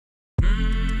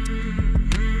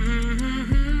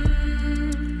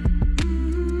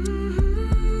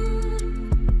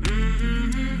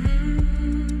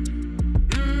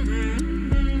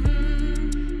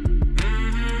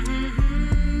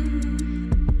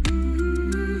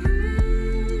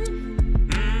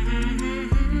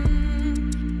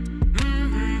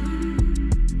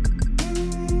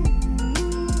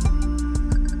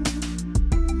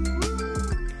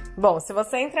Bom, se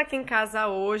você entra aqui em casa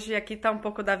hoje, aqui tá um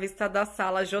pouco da vista da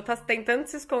sala. A Jo tá tentando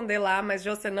se esconder lá, mas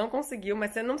Jo, você não conseguiu.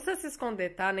 Mas você não precisa se esconder,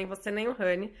 tá? Nem você, nem o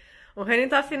Rani. O Rani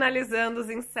tá finalizando os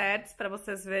inserts pra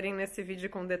vocês verem nesse vídeo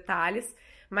com detalhes.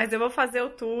 Mas eu vou fazer o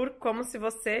tour como se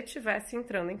você estivesse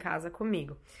entrando em casa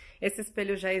comigo. Esse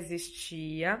espelho já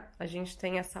existia. A gente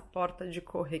tem essa porta de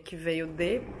correr que veio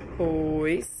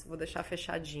depois. Vou deixar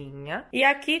fechadinha. E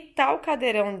aqui tá o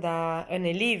cadeirão da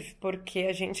Annelive, porque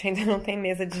a gente ainda não tem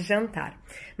mesa de jantar.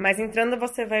 Mas entrando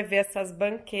você vai ver essas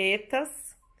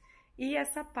banquetas. E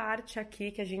essa parte aqui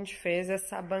que a gente fez,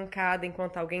 essa bancada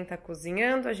enquanto alguém tá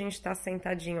cozinhando, a gente tá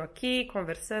sentadinho aqui,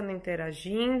 conversando,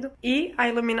 interagindo. E a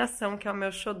iluminação, que é o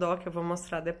meu xodó, que eu vou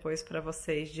mostrar depois pra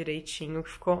vocês direitinho,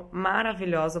 que ficou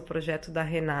maravilhoso o projeto da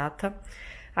Renata.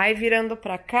 Aí virando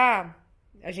pra cá,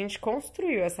 a gente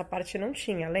construiu, essa parte não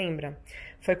tinha, lembra?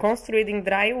 Foi construído em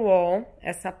drywall,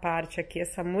 essa parte aqui,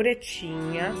 essa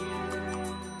muretinha.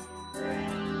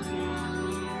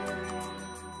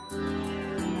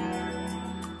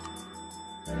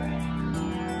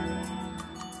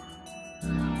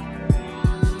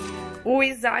 O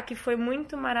Isaac foi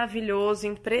muito maravilhoso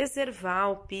em preservar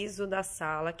o piso da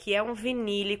sala, que é um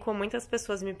vinílico. Muitas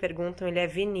pessoas me perguntam, ele é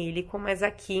vinílico, mas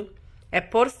aqui é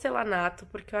porcelanato,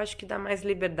 porque eu acho que dá mais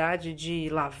liberdade de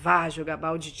lavar, jogar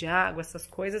balde de água, essas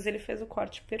coisas. Ele fez o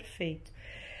corte perfeito.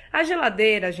 A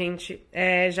geladeira, gente,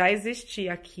 já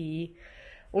existia aqui.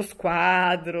 Os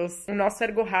quadros, o nosso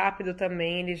ergo rápido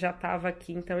também, ele já estava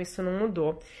aqui, então isso não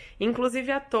mudou.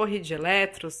 Inclusive a torre de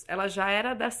eletros, ela já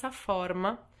era dessa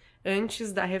forma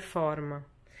antes da reforma.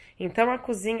 Então a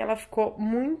cozinha ela ficou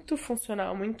muito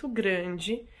funcional, muito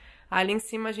grande. Ali em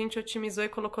cima a gente otimizou e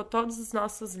colocou todos os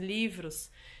nossos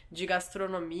livros de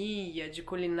gastronomia, de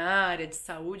culinária, de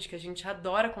saúde, que a gente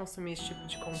adora consumir esse tipo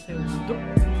de conteúdo.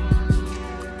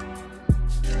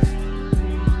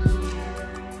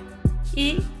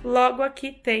 E logo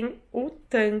aqui tem o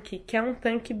tanque, que é um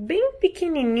tanque bem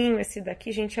pequenininho esse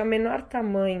daqui, gente, é o menor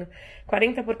tamanho,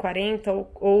 40 por 40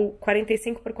 ou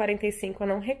 45 por 45, eu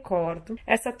não recordo.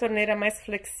 Essa torneira é mais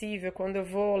flexível, quando eu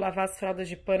vou lavar as fraldas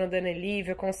de pano da Annelive,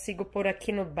 eu consigo pôr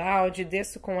aqui no balde,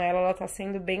 desço com ela tá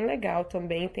sendo bem legal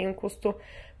também, tem um custo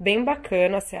bem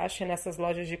bacana, você acha nessas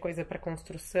lojas de coisa para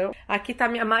construção. Aqui tá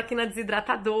minha máquina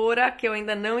desidratadora, que eu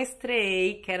ainda não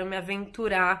estreei, quero me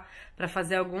aventurar para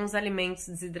fazer alguns alimentos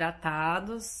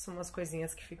desidratados, umas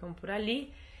coisinhas que ficam por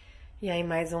ali. E aí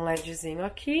mais um LEDzinho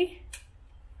aqui.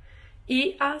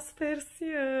 E as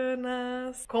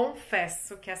persianas.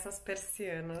 Confesso que essas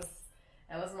persianas,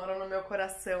 elas moram no meu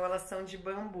coração, elas são de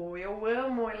bambu. Eu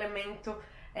amo o elemento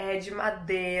de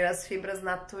madeira, as fibras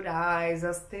naturais,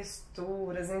 as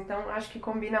texturas, então acho que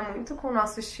combina muito com o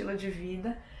nosso estilo de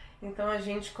vida. Então a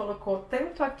gente colocou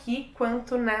tanto aqui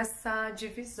quanto nessa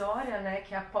divisória, né,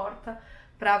 que é a porta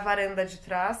para a varanda de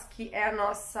trás, que é a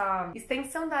nossa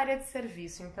extensão da área de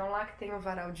serviço. Então lá que tem o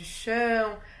varal de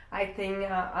chão, aí tem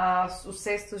os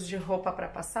cestos de roupa para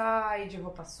passar e de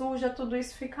roupa suja, tudo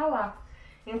isso fica lá.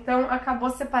 Então acabou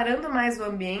separando mais o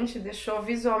ambiente, deixou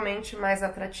visualmente mais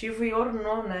atrativo e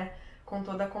ornou, né, com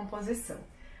toda a composição.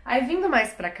 Aí vindo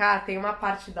mais pra cá, tem uma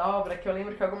parte da obra que eu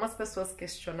lembro que algumas pessoas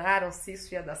questionaram se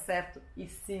isso ia dar certo, e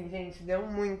sim, gente, deu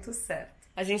muito certo.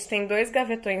 A gente tem dois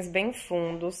gavetões bem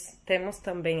fundos, temos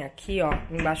também aqui, ó,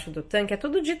 embaixo do tanque, é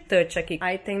tudo de touch aqui.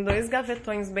 Aí tem dois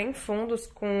gavetões bem fundos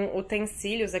com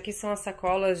utensílios, aqui são as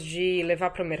sacolas de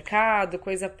levar pro mercado,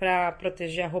 coisa pra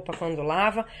proteger a roupa quando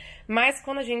lava, mas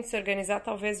quando a gente se organizar,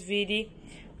 talvez vire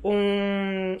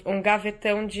um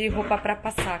gavetão de roupa para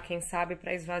passar, quem sabe,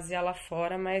 para esvaziar lá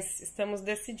fora, mas estamos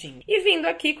decidindo. E vindo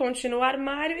aqui, continua o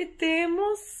armário e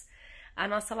temos a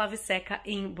nossa lave-seca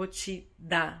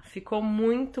embutida. Ficou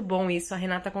muito bom isso, a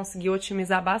Renata conseguiu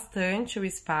otimizar bastante o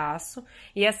espaço.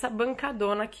 E essa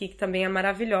bancadona aqui, que também é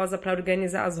maravilhosa para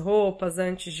organizar as roupas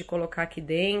antes de colocar aqui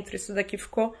dentro, isso daqui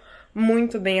ficou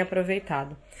muito bem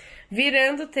aproveitado.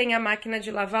 Virando, tem a máquina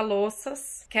de lavar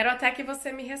louças. Quero até que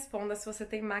você me responda se você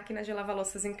tem máquina de lavar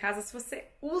louças em casa, se você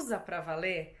usa pra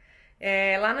valer.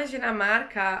 Lá na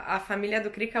Dinamarca, a família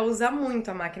do Krika usa muito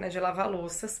a máquina de lavar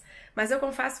louças, mas eu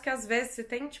confesso que às vezes você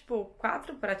tem, tipo,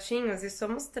 4 pratinhos e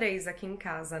somos 3 aqui em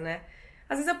casa, né?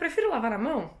 Às vezes eu prefiro lavar na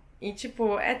mão e,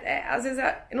 tipo, às vezes,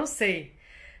 eu não sei.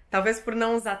 Talvez por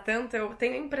não usar tanto, eu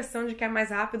tenho a impressão de que é mais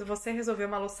rápido você resolver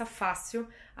uma louça fácil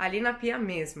ali na pia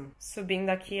mesmo. Subindo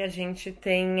aqui a gente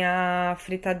tem a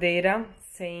fritadeira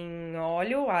sem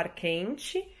óleo, ar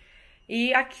quente.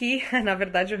 E aqui, na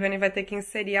verdade, o Rani vai ter que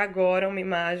inserir agora uma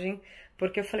imagem,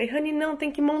 porque eu falei, Rani, não,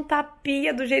 tem que montar a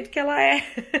pia do jeito que ela é.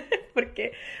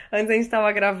 Porque antes a gente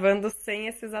tava gravando sem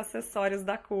esses acessórios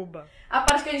da Cuba. A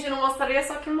parte que a gente não mostraria,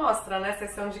 só que mostra, né?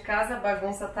 Sessão de casa, a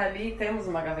bagunça tá ali, temos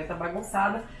uma gaveta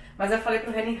bagunçada. Mas eu falei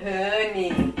pro Rani,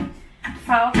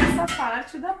 falta essa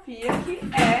parte da pia que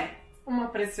é uma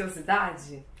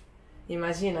preciosidade.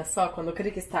 Imagina só, quando o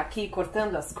Crick está aqui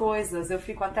cortando as coisas, eu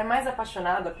fico até mais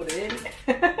apaixonada por ele.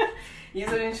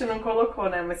 Isso a gente não colocou,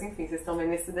 né? Mas enfim, vocês estão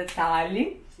vendo esse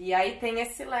detalhe. E aí tem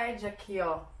esse LED aqui,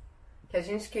 ó. Que a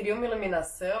gente queria uma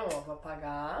iluminação, ó, vou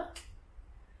apagar.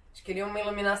 A gente queria uma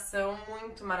iluminação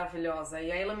muito maravilhosa.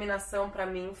 E a iluminação pra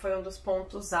mim foi um dos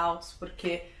pontos altos,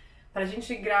 porque pra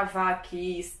gente gravar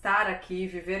aqui, estar aqui,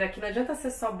 viver aqui, não adianta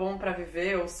ser só bom pra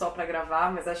viver ou só pra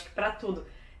gravar, mas acho que pra tudo.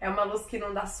 É uma luz que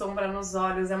não dá sombra nos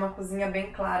olhos, é uma cozinha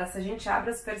bem clara. Se a gente abre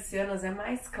as persianas, é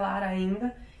mais clara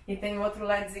ainda. E tem outro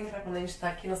LEDzinho pra quando a gente tá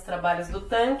aqui nos trabalhos do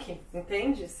tanque,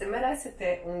 entende? Você merece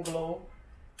ter um glow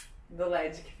do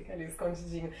LED que fica ali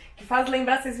escondidinho. Que faz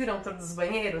lembrar, vocês viram todos os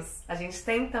banheiros? A gente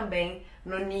tem também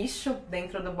no nicho,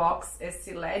 dentro do box,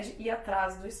 esse LED e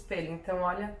atrás do espelho. Então,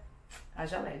 olha,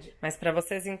 haja LED. Mas pra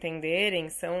vocês entenderem,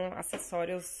 são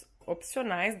acessórios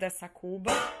opcionais dessa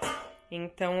Cuba.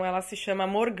 Então ela se chama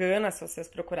Morgana, se vocês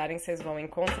procurarem vocês vão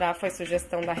encontrar. Foi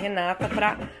sugestão da Renata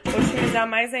para otimizar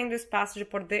mais ainda o espaço de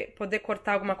poder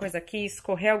cortar alguma coisa aqui,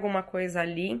 escorrer alguma coisa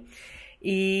ali.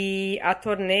 E a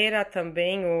torneira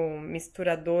também, o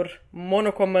misturador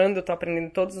monocomando, tô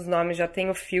aprendendo todos os nomes, já tem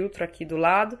o filtro aqui do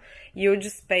lado. E o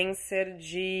dispenser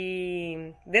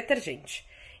de detergente.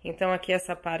 Então aqui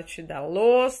essa parte da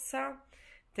louça,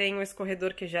 tem o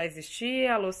escorredor que já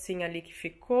existia, a loucinha ali que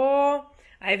ficou...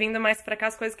 Aí vindo mais pra cá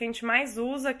as coisas que a gente mais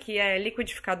usa, que é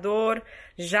liquidificador,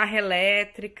 jarra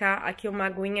elétrica, aqui uma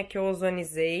aguinha que eu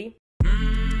ozonizei.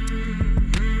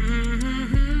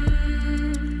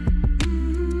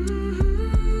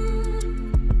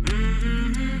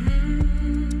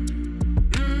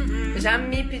 Já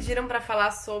me pediram para falar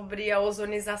sobre a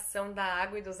ozonização da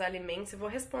água e dos alimentos e vou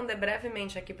responder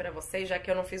brevemente aqui para vocês, já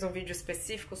que eu não fiz um vídeo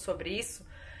específico sobre isso.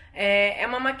 É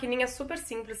uma maquininha super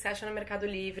simples, você acha no Mercado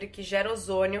Livre, que gera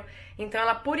ozônio. Então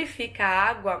ela purifica a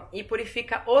água e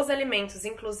purifica os alimentos.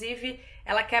 Inclusive,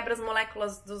 ela quebra as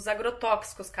moléculas dos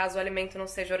agrotóxicos, caso o alimento não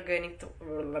seja orgânico.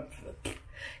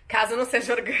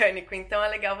 Então é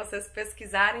legal vocês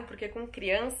pesquisarem, porque com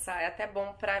criança é até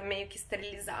bom pra meio que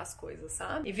esterilizar as coisas,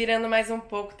 sabe? E virando mais um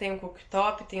pouco, tem um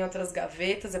cooktop, tem outras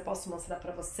gavetas, eu posso mostrar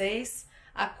pra vocês.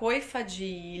 A coifa de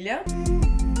ilha...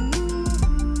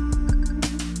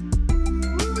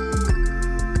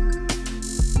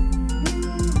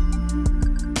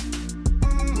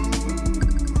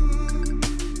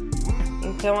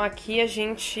 Então aqui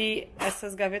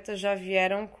essas gavetas já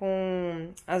vieram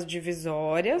com as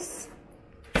divisórias.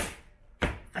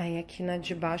 Aí aqui na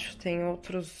de baixo tem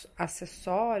outros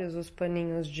acessórios, os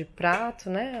paninhos de prato,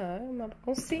 né? Uma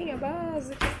baguncinha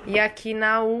básica. E aqui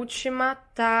na última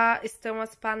estão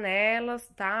as panelas,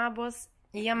 tábuas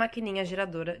e a maquininha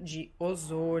geradora de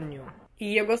ozônio.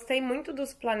 E eu gostei muito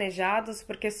dos planejados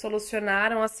porque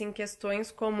solucionaram assim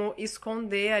questões como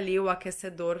esconder ali o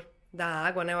aquecedor da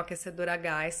água, né, o aquecedor a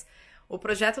gás. O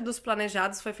projeto dos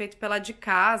planejados foi feito pela de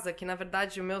casa, que na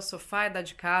verdade o meu sofá é da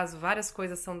de casa, várias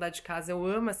coisas são da de casa. Eu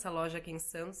amo essa loja aqui em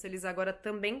Santos. Eles agora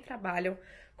também trabalham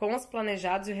com os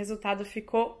planejados e o resultado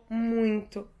ficou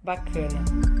muito bacana.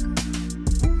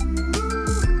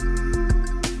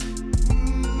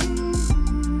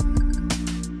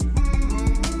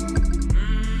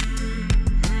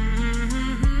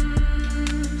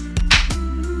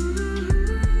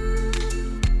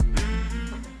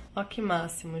 Ó que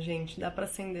máximo, gente. Dá pra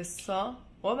acender só...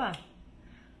 Oba!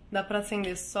 Dá pra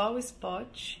acender só o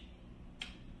spot.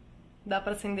 Dá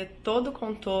pra acender todo o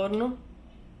contorno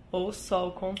ou só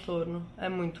o contorno. É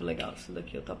muito legal isso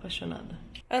daqui, eu tô apaixonada.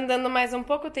 Andando mais um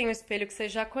pouco, tem o espelho que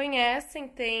vocês já conhecem.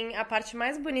 Tem a parte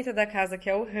mais bonita da casa, que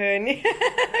é o Rani.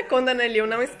 Quando a Nelil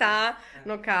não está,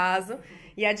 no caso.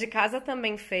 E a de casa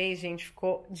também fez, gente.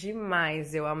 Ficou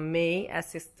demais. Eu amei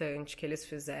essa estante que eles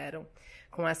fizeram.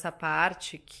 Com essa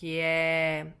parte que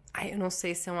é... Ai, eu não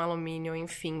sei se é um alumínio,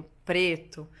 enfim,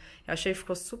 preto. Eu achei que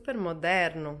ficou super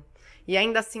moderno. E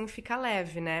ainda assim fica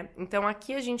leve, né? Então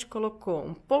aqui a gente colocou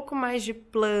um pouco mais de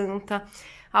planta,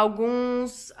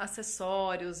 alguns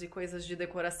acessórios e coisas de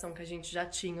decoração que a gente já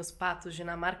tinha, os patos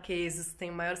dinamarqueses, tem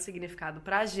o maior significado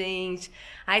pra gente.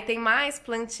 Aí tem mais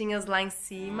plantinhas lá em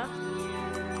cima.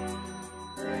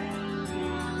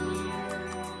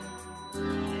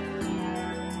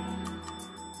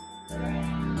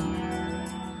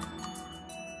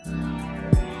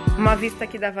 Uma vista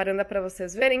aqui da varanda para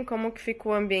vocês verem como que fica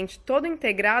o ambiente todo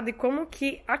integrado e como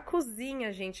que a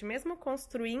cozinha, gente, mesmo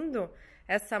construindo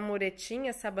essa muretinha,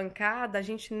 essa bancada, a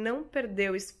gente não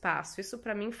perdeu espaço. Isso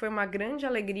para mim foi uma grande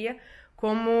alegria,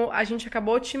 como a gente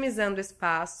acabou otimizando o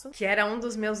espaço, que era um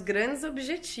dos meus grandes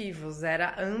objetivos,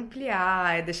 era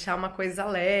ampliar, deixar uma coisa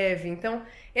leve. Então,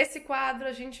 esse quadro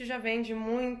a gente já vende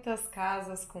muitas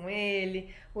casas com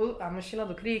ele, a mochila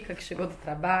do Crica, que chegou do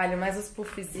trabalho, mas os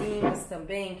puffzinhos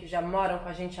também, que já moram com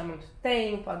a gente há muito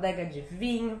tempo, a adega de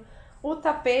vinho, o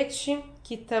tapete,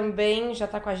 que também já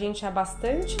tá com a gente há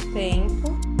bastante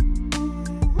tempo.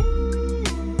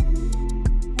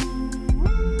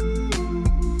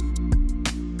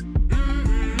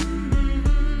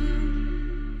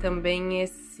 Também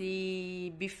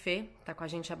esse buffet tá com a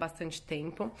gente há bastante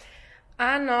tempo.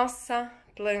 A nossa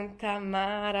planta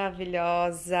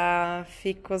maravilhosa,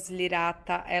 Ficus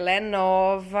lirata, ela é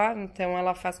nova, então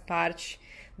ela faz parte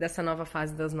dessa nova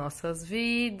fase das nossas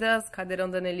vidas. O cadeirão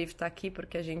da Nelif tá aqui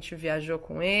porque a gente viajou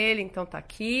com ele, então tá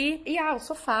aqui. E o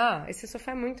sofá. Esse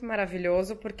sofá é muito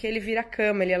maravilhoso porque ele vira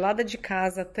cama, ele é lá de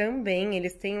casa também.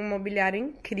 Eles têm um mobiliário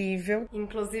incrível.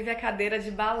 Inclusive a cadeira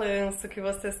de balanço que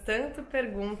vocês tanto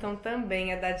perguntam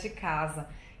também é da de casa.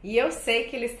 E eu sei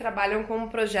que eles trabalham com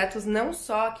projetos não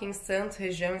só aqui em Santos,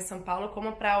 região, em São Paulo,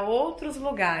 como para outros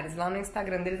lugares. Lá no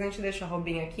Instagram deles, a gente deixa a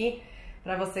arrobinha aqui,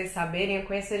 para vocês saberem. Eu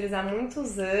conheço eles há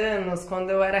muitos anos. Quando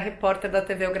eu era repórter da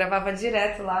TV, eu gravava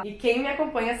direto lá. E quem me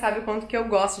acompanha sabe o quanto que eu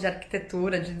gosto de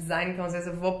arquitetura, de design. Então, às vezes,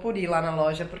 eu vou por ir lá na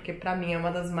loja, porque pra mim é uma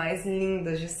das mais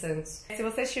lindas de Santos. Se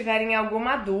vocês tiverem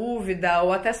alguma dúvida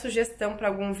ou até sugestão para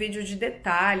algum vídeo de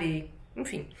detalhe,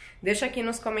 enfim, deixa aqui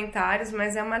nos comentários,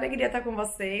 mas é uma alegria estar com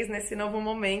vocês nesse novo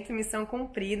momento, missão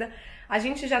cumprida. A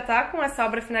gente já tá com essa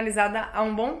obra finalizada há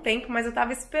um bom tempo, mas eu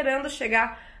tava esperando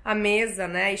chegar a mesa,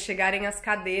 né, e chegarem as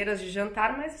cadeiras de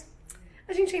jantar, mas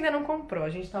a gente ainda não comprou. A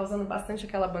gente tá usando bastante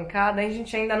aquela bancada, a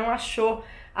gente ainda não achou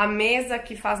a mesa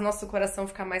que faz nosso coração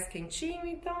ficar mais quentinho,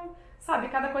 então, sabe,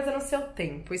 cada coisa no seu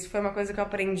tempo. Isso foi uma coisa que eu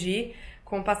aprendi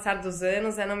com o passar dos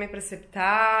anos, é não me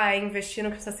precipitar, é investir no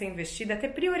que precisa ser investido, é ter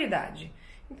prioridade.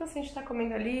 Então, se a gente tá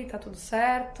comendo ali, tá tudo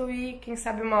certo, e quem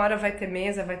sabe uma hora vai ter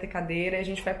mesa, vai ter cadeira, e a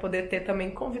gente vai poder ter também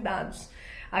convidados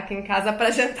aqui em casa pra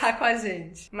jantar com a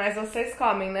gente. Mas vocês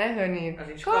comem, né, Rani? A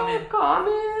gente come.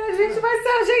 A gente vai se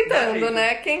ajeitando,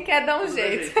 né? Quem quer dá um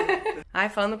jeito. Ai,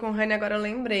 falando com o Rani, agora eu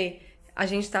lembrei. A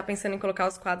gente tá pensando em colocar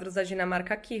os quadros da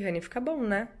Dinamarca aqui, Rani. Fica bom,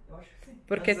 né? Eu acho que sim.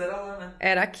 Porque antes era lá, né?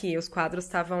 Era aqui, os quadros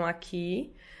estavam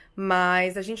aqui,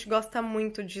 mas a gente gosta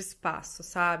muito de espaço,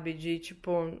 sabe? De,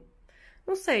 tipo,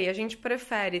 não sei, a gente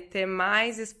prefere ter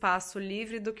mais espaço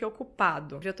livre do que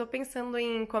ocupado. Eu tô pensando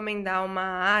em encomendar uma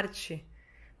arte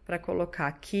pra colocar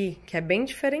aqui, que é bem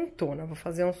diferentona. Vou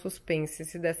fazer um suspense,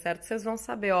 se der certo vocês vão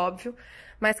saber, óbvio.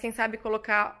 Mas quem sabe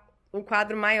colocar o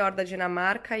quadro maior da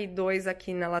Dinamarca e 2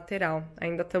 aqui na lateral.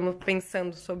 Ainda estamos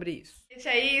pensando sobre isso. Gente,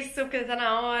 é isso, porque tá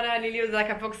na hora. A Lili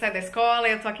daqui a pouco sai da escola,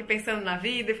 eu tô aqui pensando na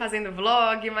vida e fazendo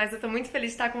vlog, mas eu tô muito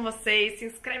feliz de estar com vocês. Se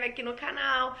inscreve aqui no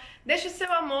canal, deixa o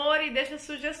seu amor e deixa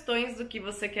sugestões do que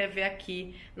você quer ver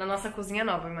aqui na nossa cozinha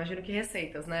nova. Eu imagino que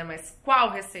receitas, né? Mas qual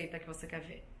receita que você quer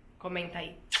ver? Comenta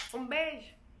aí. Um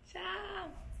beijo.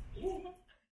 Tchau.